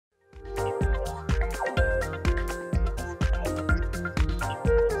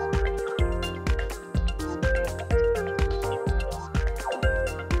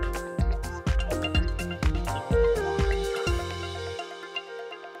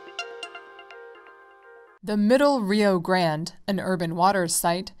The Middle Rio Grande, an urban waters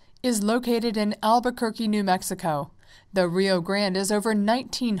site, is located in Albuquerque, New Mexico. The Rio Grande is over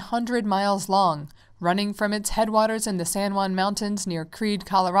 1,900 miles long, running from its headwaters in the San Juan Mountains near Creede,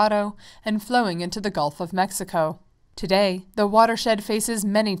 Colorado, and flowing into the Gulf of Mexico. Today, the watershed faces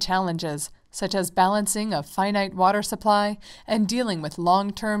many challenges, such as balancing a finite water supply and dealing with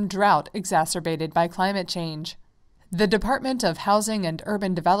long-term drought exacerbated by climate change. The Department of Housing and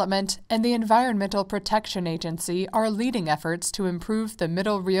Urban Development and the Environmental Protection Agency are leading efforts to improve the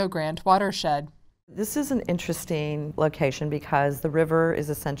Middle Rio Grande watershed. This is an interesting location because the river is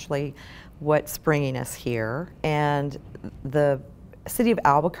essentially what's bringing us here, and the city of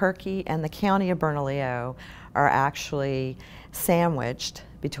Albuquerque and the county of Bernalillo are actually sandwiched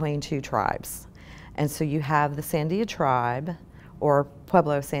between two tribes. And so you have the Sandia tribe, or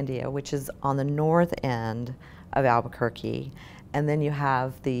Pueblo Sandia, which is on the north end of Albuquerque, and then you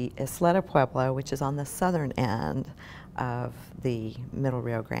have the Isleta Pueblo, which is on the southern end of the Middle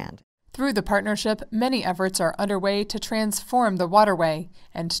Rio Grande. Through the partnership, many efforts are underway to transform the waterway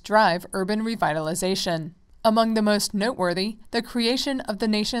and drive urban revitalization. Among the most noteworthy, the creation of the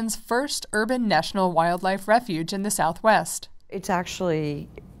nation's first urban national wildlife refuge in the Southwest. It's actually,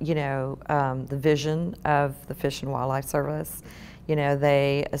 the vision of the Fish and Wildlife Service.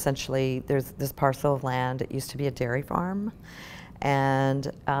 They essentially, there's this parcel of land, it used to be a dairy farm,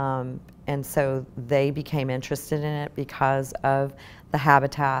 and so they became interested in it because of the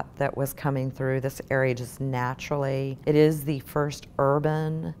habitat that was coming through this area just naturally. It is the first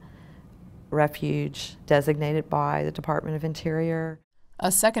urban refuge designated by the Department of Interior.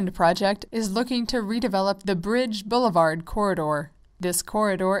 A second project is looking to redevelop the Bridge Boulevard corridor. This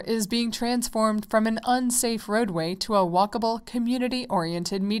corridor is being transformed from an unsafe roadway to a walkable,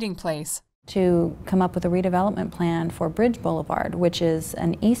 community-oriented meeting place. To come up with a redevelopment plan for Bridge Boulevard, which is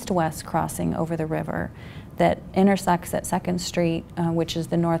an east-west crossing over the river that intersects at 2nd Street, which is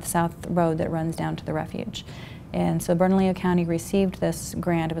the north-south road that runs down to the refuge. And so Bernalillo County received this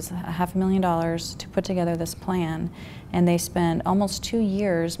grant. It was $500,000 to put together this plan, and they spent almost 2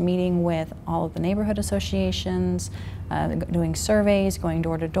 years meeting with all of the neighborhood associations, doing surveys, going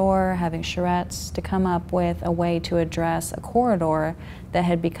door to door, having charrettes to come up with a way to address a corridor that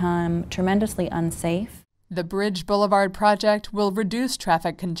had become tremendously unsafe. The Bridge Boulevard project will reduce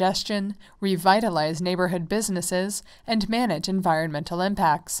traffic congestion, revitalize neighborhood businesses, and manage environmental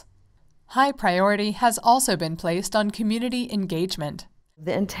impacts. High priority has also been placed on community engagement.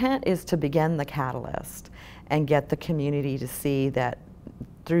 The intent is to begin the catalyst and get the community to see that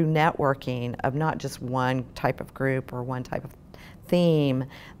through networking of not just one type of group or one type of theme,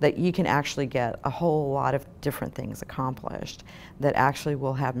 that you can actually get a whole lot of different things accomplished that actually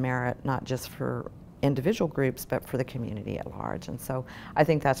will have merit not just for individual groups but for the community at large. And so I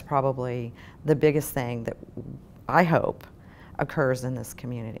think that's probably the biggest thing that I hope occurs in this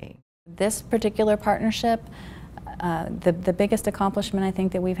community. This particular partnership, the biggest accomplishment I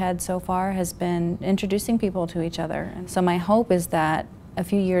think that we've had so far has been introducing people to each other. And so my hope is that a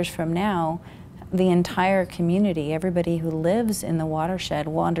few years from now, the entire community, everybody who lives in the watershed,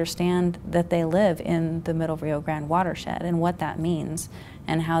 will understand that they live in the Middle Rio Grande watershed and what that means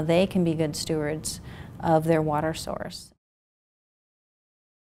and how they can be good stewards of their water source.